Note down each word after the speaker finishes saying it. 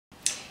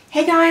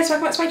Hey guys,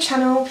 welcome back to my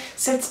channel.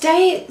 So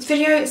today's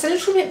video is a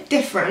little bit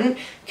different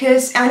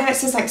because I know it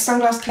says like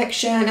sunglass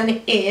collection, and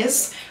it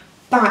is,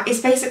 but it's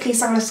basically a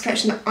sunglass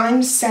collection that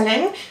I'm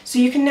selling. So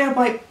you can now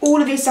buy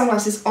all of these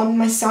sunglasses on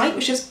my site,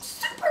 which is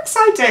super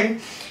exciting.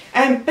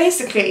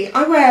 Basically,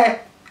 I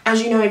wear,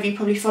 as you know if you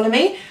probably follow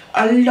me,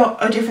 a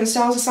lot of different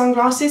styles of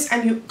sunglasses,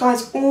 and you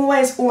guys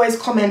always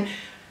comment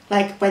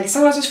like where these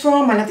sunglasses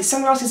from. I love these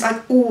sunglasses,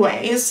 like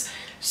always.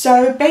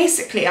 So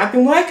basically I've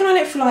been working on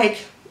it for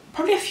like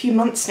probably a few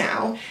months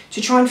now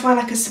to try and find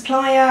like a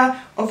supplier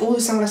of all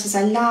the sunglasses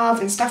I love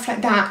and stuff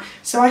like that,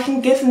 so I can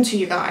give them to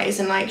you guys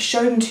and like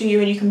show them to you,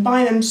 and you can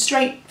buy them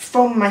straight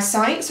from my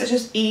site, so it's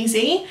just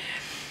easy.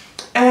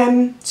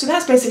 So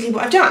that's basically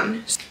what I've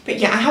done. But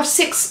yeah, I have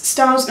 6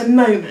 styles at the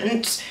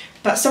moment,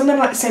 but some of them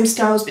are like the same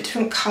styles but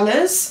different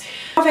colours.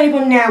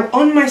 Available now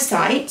on my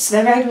site,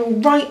 so they're available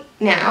right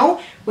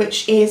now,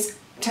 which is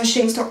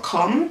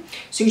Tashietinks.com.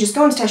 So you just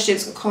go on to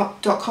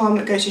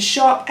Tashietinks.com, go to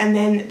shop, and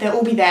then they'll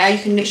all be there. You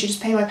can literally just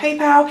pay by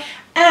PayPal,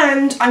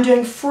 and I'm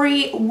doing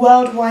free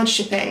worldwide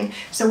shipping.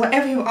 So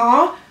wherever you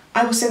are,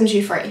 I will send them to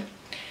you free.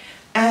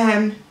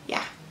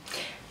 Yeah.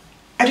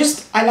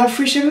 I love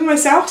free shipping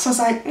myself, so I was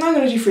like, no, I'm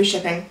gonna do free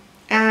shipping.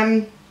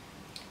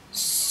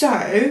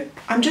 So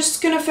I'm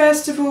just gonna,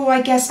 first of all,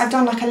 I guess I've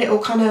done like a little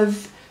kind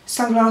of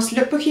sunglass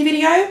lookbooky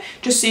video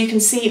just so you can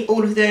see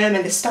all of them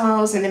and the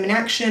styles and them in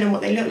action and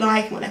what they look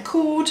like and what they're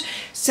called.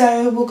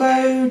 So we'll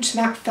go to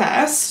that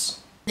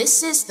first.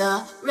 This is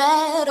the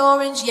red,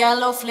 orange,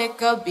 yellow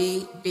flicker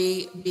beat.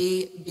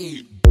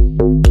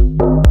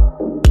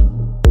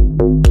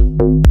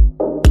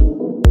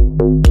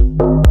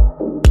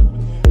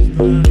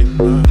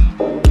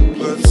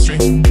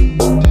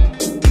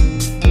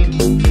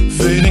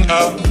 Fading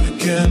out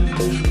again,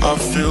 I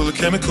feel the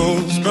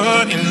chemicals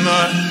burning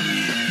my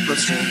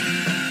bloodstream.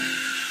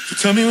 So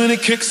tell me when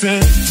it kicks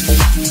in.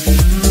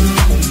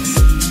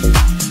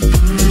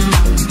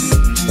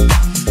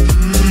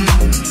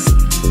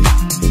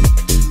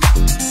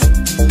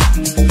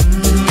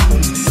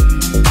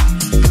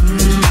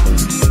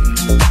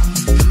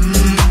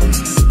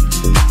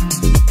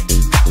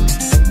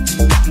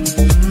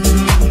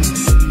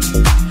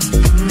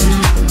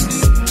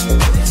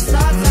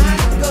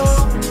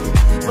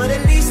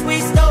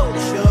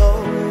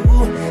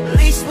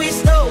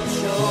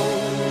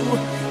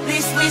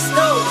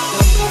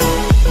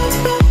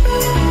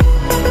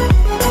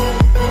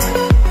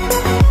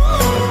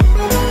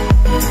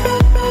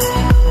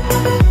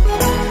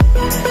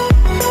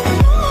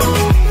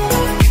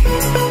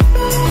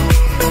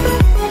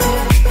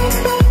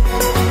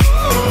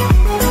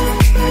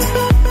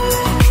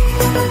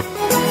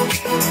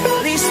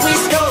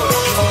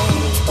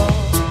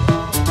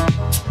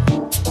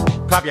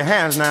 Clap your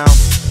hands now.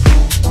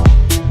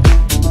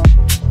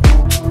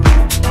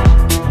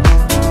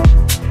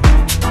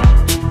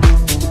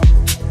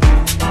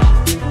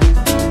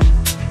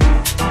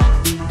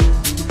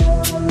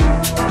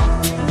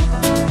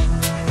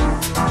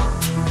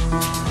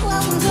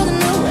 Welcome to the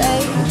new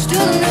age, to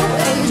the new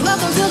age.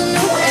 Welcome to the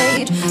new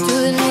age, to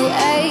the new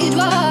age.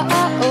 Whoa,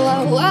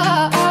 whoa, whoa,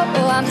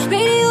 whoa. I'm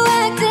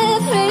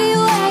radioactive,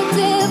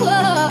 radioactive.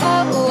 Whoa,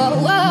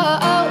 whoa,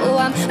 whoa.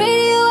 I'm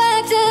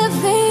radioactive,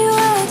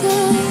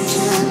 radioactive.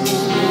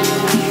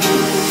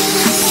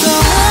 So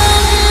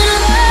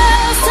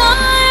one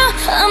time,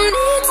 I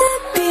need to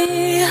be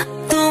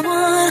the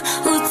one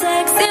who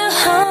takes you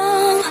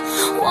home.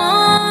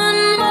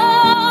 One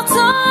more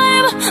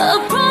time, I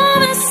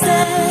promise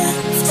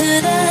after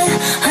that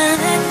I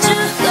let you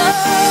go.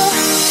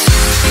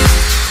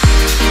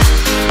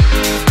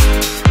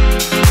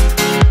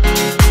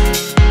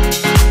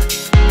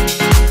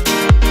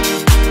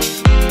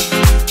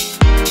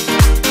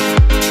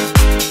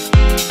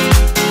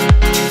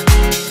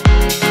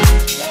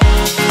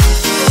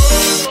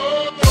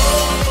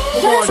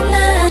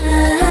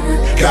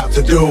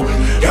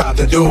 Got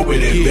to do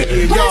with it,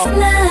 baby. What's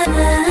love?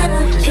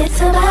 It's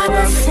about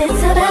us,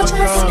 it's about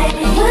us,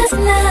 baby. What's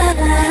love?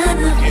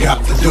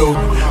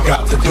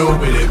 Got to do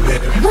with it,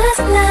 baby. What's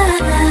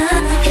love?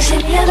 It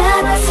should be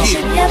about us, it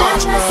should be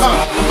about us,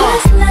 baby.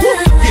 What's love?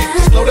 Yeah,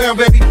 slow down,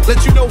 baby.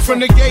 Let you know from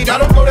the gate, I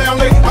don't go down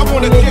late. I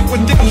wanna kick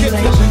with dick kids.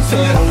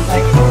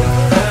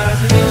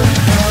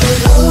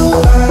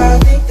 Oh, I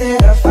think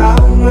that I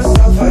found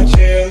myself a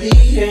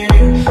cheerleader.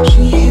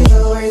 She is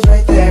always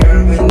right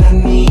there when I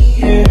need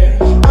her.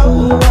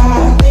 Oh, I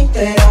think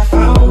that I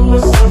found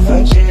myself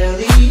a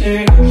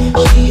cheerleader.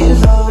 She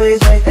is always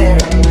right there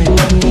when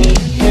I need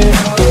her.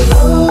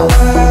 Oh,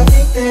 I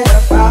think that I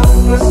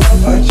found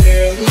myself a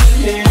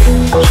cheerleader.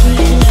 She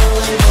is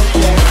always right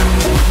there.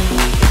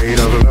 Weight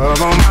of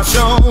love on my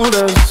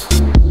shoulders.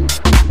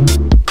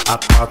 I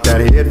thought that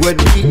it would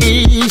be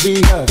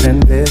easier than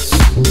this.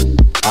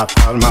 I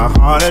thought my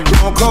heart had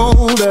grown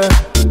colder,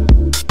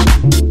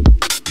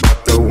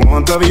 but the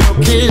warmth of your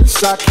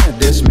kiss I can't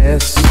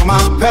dismiss. So my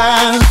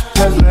past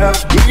has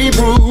left me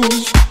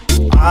bruised.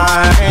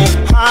 I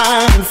ain't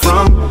hiding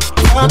from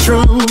the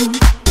truth.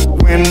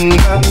 when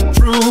the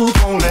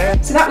truth won't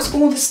let. So that was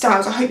all the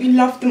styles. I hope you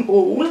loved them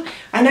all.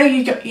 I know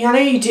you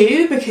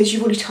do, because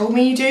you've already told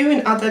me you do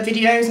in other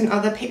videos and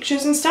other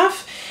pictures and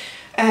stuff.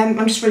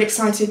 I'm just really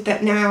excited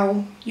that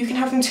now you can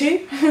have them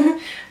too.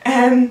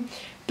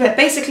 But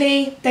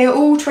basically they are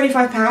all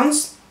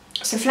 £25,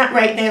 so flat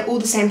rate, they're all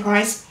the same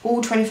price,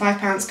 all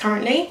 £25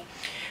 currently.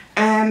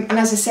 And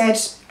as I said,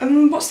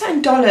 what's that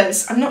in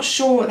dollars? I'm not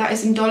sure what that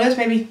is in dollars.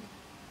 Maybe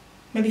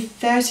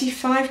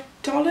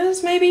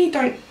 $35 maybe?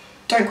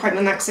 Don't quote me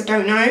on that because I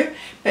don't know,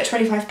 but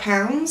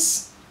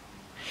 £25.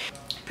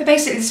 But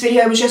basically this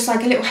video was just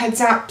like a little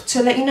heads up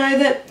to let you know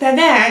that they're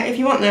there if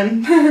you want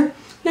them.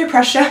 No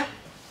pressure.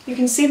 You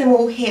can see them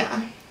all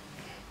here.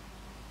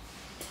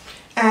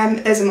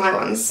 Those are my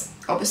ones,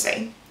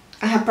 obviously.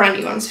 I have brand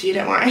new ones for you,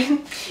 don't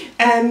worry.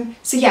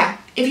 So yeah,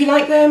 if you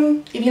like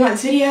them, if you like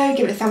this video,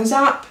 give it a thumbs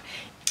up.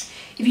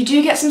 If you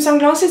do get some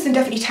sunglasses, then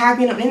definitely tag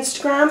me in on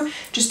Instagram.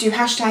 Just do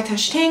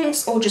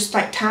 #Tashietinks or just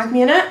like tag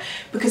me in it,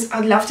 because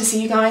I'd love to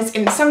see you guys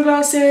in the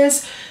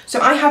sunglasses. So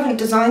I haven't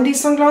designed these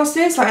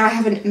sunglasses, like I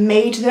haven't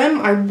made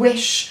them. I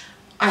wish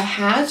I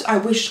had, I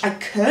wish I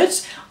could.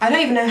 I don't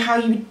even know how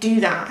you would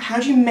do that. How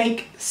do you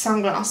make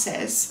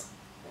sunglasses?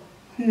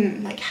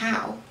 Like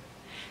how?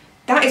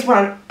 That is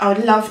where I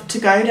would love to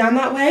go down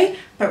that way,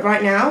 but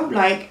right now,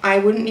 like, I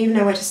wouldn't even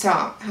know where to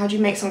start. How do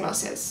you make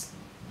sunglasses?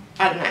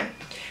 I don't know.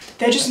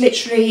 They're just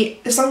literally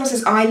the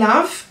sunglasses I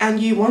love, and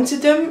you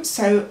wanted them,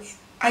 so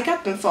I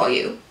got them for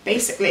you,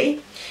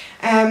 basically.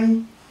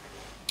 So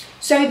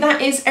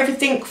that is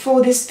everything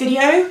for this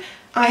video.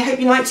 I hope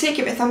you liked it.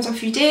 Give it a thumbs up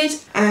if you did.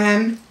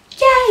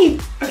 Yay!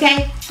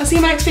 Okay, I'll see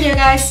you in my next video,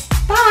 guys.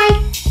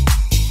 Bye!